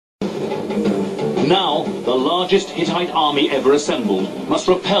Now, the largest Hittite army ever assembled must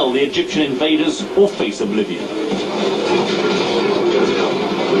repel the Egyptian invaders or face oblivion.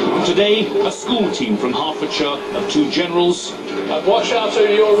 Today, a school team from Hertfordshire of 2 generals, and watch out to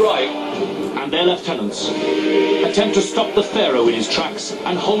your right, and their lieutenants attempt to stop the pharaoh in his tracks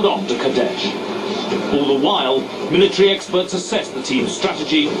and hold on to Kadesh. All the while, military experts assess the team's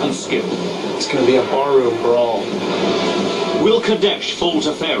strategy and skill. It's going to be a barroom brawl. Will Kadesh fall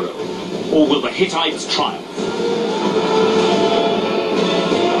to pharaoh, or will the Hittites triumph?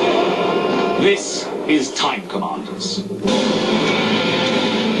 This is Time Commanders.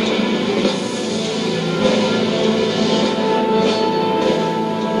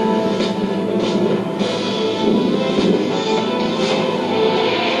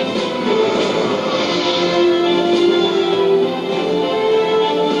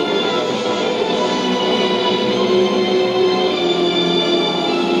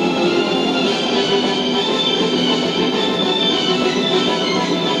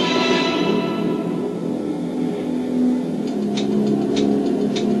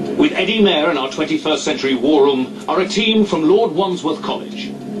 Eddie Mayer in our 21st century war room are a team from Lord Wandsworth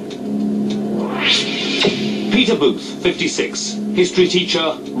College. Peter Booth, 56, history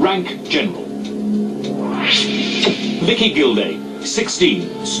teacher, rank general. Vicky Gilday,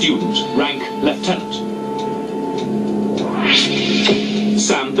 16, student, rank lieutenant.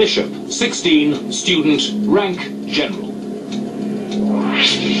 Sam Bishop, 16, student, rank general.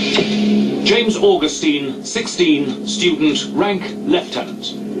 James Augustine, 16, student, rank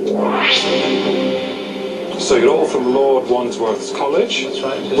lieutenant. So you're all from Lord Wandsworth's College? That's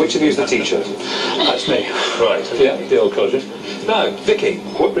right. Which of you is the teacher? That's me. Right, yeah, the old college. Now, Vicky,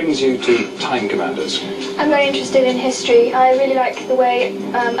 what brings you to Time Commanders? I'm very interested in history. I really like the way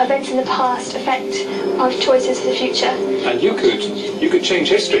events in the past affect our choices for the future. And you could change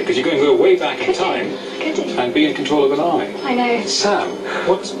history, because you're going to go way back in time and be in control of an army. I know. Sam,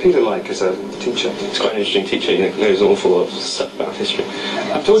 what's Peter like as a teacher? He's quite an interesting teacher. He knows an awful lot of stuff about history.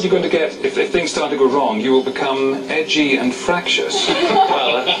 I'm told you're going to get, if things start to go wrong, you will become edgy and fractious.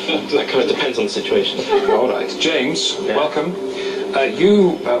 Well, that kind of depends on the situation. All right. James, welcome.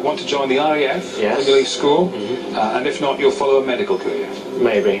 You want to join the RAF when you leave school, and if not, you'll follow a medical career.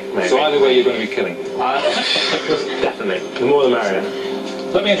 Maybe. So either way, you're going to be killing. Definitely. The more the merrier.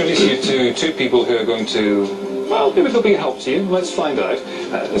 Let me introduce you to 2 people who are going to, well, maybe they'll be a help to you. Let's find out.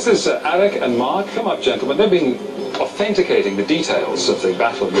 This is Eric and Mark. Come up, gentlemen. They've been authenticating the details of the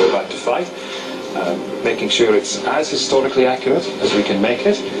battle you're about to fight, making sure it's as historically accurate as we can make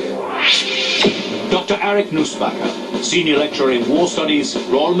it. Dr. Eric Nussbacher, Senior Lecturer in War Studies,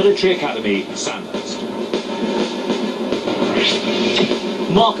 Royal Military Academy, Sandhurst.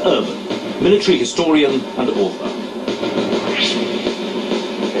 Mark Irvin, Military Historian and Author.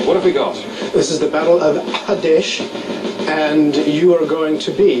 Okay, what have we got? This is the Battle of Qadesh, and you are going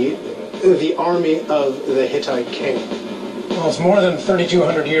to be the army of the Hittite king. Well, it's more than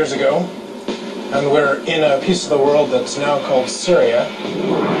 3,200 years ago, and we're in a piece of the world that's now called Syria.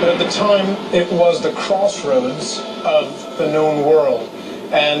 But at the time, it was the crossroads of the known world,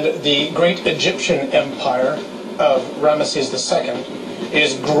 and the great Egyptian Empire of Ramesses II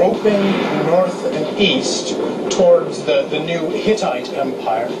is groping north and east towards the new Hittite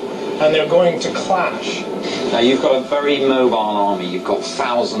Empire, and they're going to clash. Now you've got a very mobile army, you've got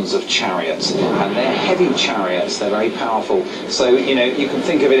thousands of chariots, and they're heavy chariots, they're very powerful. So, you know, you can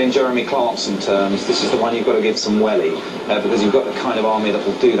think of it in Jeremy Clarkson terms, this is the one you've got to give some welly, because you've got the kind of army that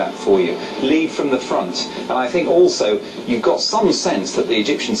will do that for you. Lead from the front, and I think also you've got some sense that the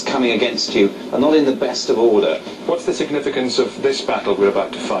Egyptians coming against you are not in the best of order. What's the significance of this battle we're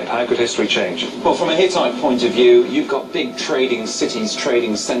about to fight? How could history change? Well, from a Hittite point of view, you've got big trading cities,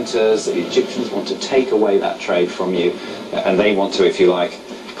 trading centres. The Egyptians want to take away that trade from you, and they want to, if you like,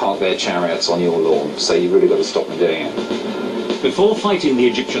 park their chariots on your lawn. So you've really got to stop them doing it. Before fighting the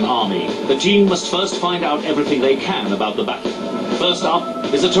Egyptian army, the team must first find out everything they can about the battle. First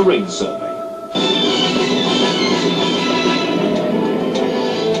up is a terrain survey.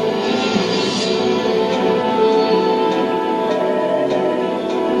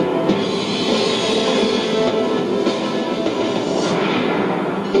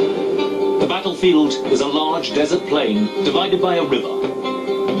 The battlefield is a large desert plain divided by a river.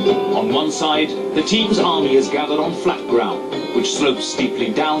 On one side, the team's army is gathered on flat ground, which slopes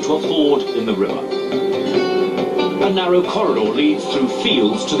steeply down to a ford in the river. A narrow corridor leads through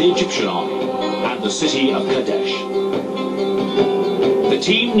fields to the Egyptian army and the city of Kadesh. The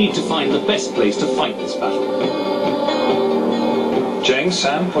team need to find the best place to fight this battle. James,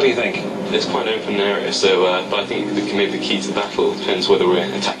 Sam, what do you think? It's quite an open area, so but I think maybe the key to the battle depends whether we're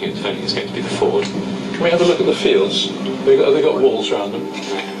attacking or defending. It's going to be the ford. Can we have a look at the fields? Have they got walls around them?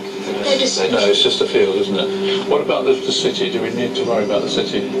 They're just... No, it's just a field, isn't it? What about the city? Do we need to worry about the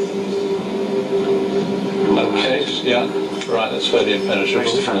city? Okay, yeah, right, that's fairly impenetrable.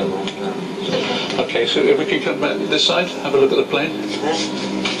 Okay, so if we can come back this side, have a look at the plain.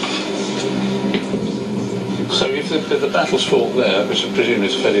 So if the battle's fought there, which I presume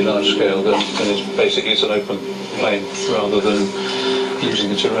is fairly large scale, then it's an open plain rather than using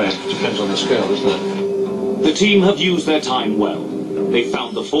the terrain. It depends on the scale, doesn't it? The team have used their time well. They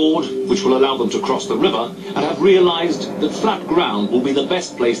found the ford, which will allow them to cross the river, and have realized that flat ground will be the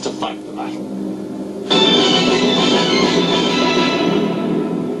best place to fight the battle.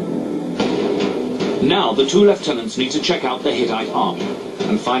 Now the two lieutenants need to check out the Hittite army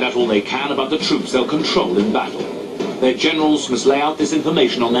and find out all they can about the troops they'll control in battle. Their generals must lay out this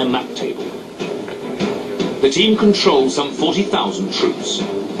information on their map table. The team controls some 40,000 troops.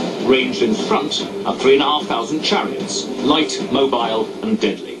 Ranged in front are 3,500 chariots, light, mobile and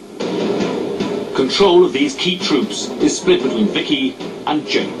deadly. Control of these key troops is split between Vicky and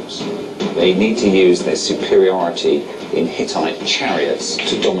James. They need to use their superiority in Hittite chariots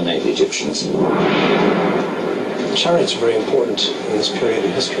to dominate the Egyptians. Chariots are very important in this period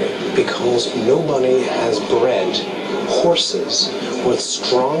in history because nobody has bred horses with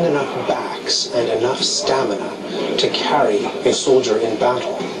strong enough backs and enough stamina to carry a soldier in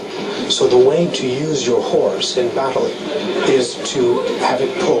battle. So the way to use your horse in battle is to have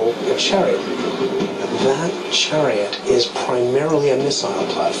it pull a chariot. That chariot is primarily a missile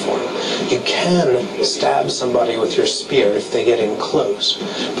platform. You can stab somebody with your spear if they get in close,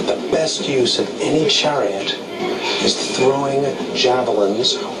 but the best use of any chariot is throwing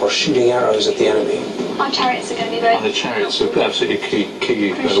javelins or shooting arrows at the enemy. Our chariots are going to be very... And the chariots are absolutely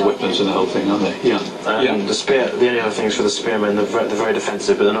key weapons in the whole thing, aren't they? Yeah. The spear. The only other things for the spearmen, they're very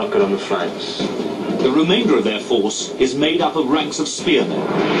defensive, but they're not good on the flanks. The remainder of their force is made up of ranks of spearmen.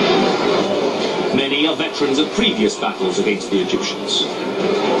 Many are veterans of previous battles against the Egyptians.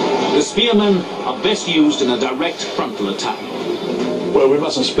 The spearmen are best used in a direct frontal attack. Well, we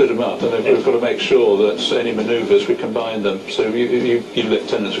mustn't split them up, and we've got to make sure that any manoeuvres we combine them. So you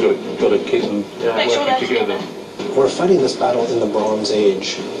lieutenants have got to keep them working together. We're fighting this battle in the Bronze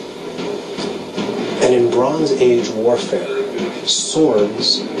Age. And in Bronze Age warfare,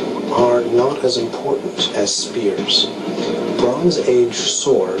 swords are not as important as spears. Bronze Age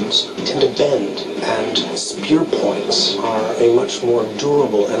swords tend to bend, and spear points are a much more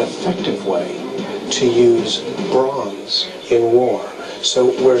durable and effective way to use bronze in war.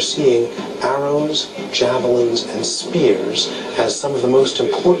 So we're seeing arrows, javelins, and spears as some of the most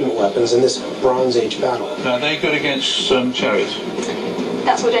important weapons in this Bronze Age battle. Now, they good against chariots?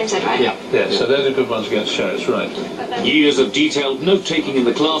 That's what James said, right? Yeah, so they're the good ones against chariots, right. Years of detailed note-taking in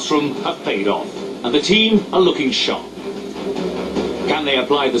the classroom have paid off, and the team are looking sharp. Can they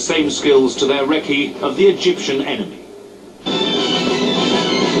apply the same skills to their recce of the Egyptian enemy?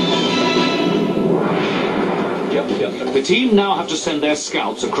 The team now have to send their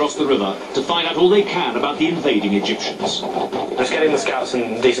scouts across the river to find out all they can about the invading Egyptians. Just getting the scouts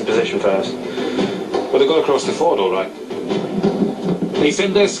in decent position first. Well, they've got to cross the ford, all right. They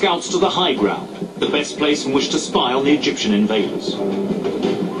send their scouts to the high ground, the best place from which to spy on the Egyptian invaders.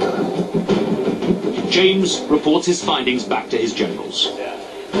 James reports his findings back to his generals.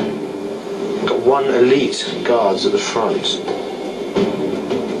 Got one elite guards at the front.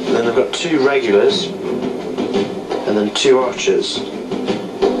 And then they've got 2 regulars. And then 2 archers.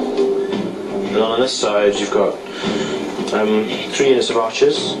 And on this side you've got 3 units of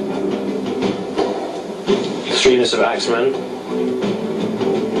archers, 3 units of axemen,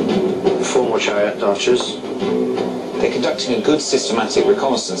 4 more chariot archers. They're conducting a good systematic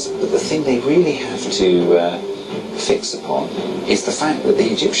reconnaissance, but the thing they really have to fix upon is the fact that the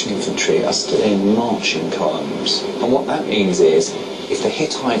Egyptian infantry are still in marching columns. And what that means is, if the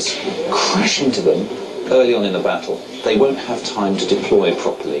Hittites crash into them early on in the battle, they won't have time to deploy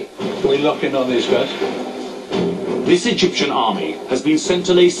properly. Can we lock in on these guys? This Egyptian army has been sent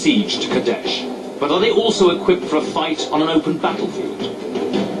to lay siege to Kadesh, but are they also equipped for a fight on an open battlefield?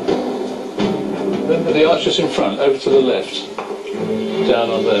 Remember the archers in front, over to the left, down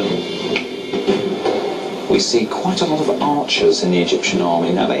on them. We see quite a lot of archers in the Egyptian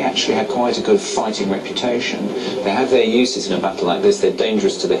army. Now, they actually had quite a good fighting reputation. They have their uses in a battle like this. They're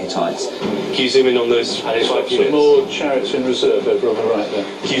dangerous to the Hittites. Can you zoom in on those? Some more chariots in reserve over on the right there.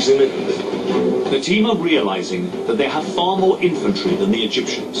 Can you zoom in? The team are realizing that they have far more infantry than the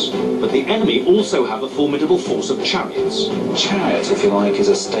Egyptians, but the enemy also have a formidable force of chariots. Chariot, if you like, is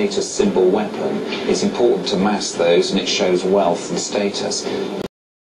a status symbol weapon. It's important to mass those, and it shows wealth and status.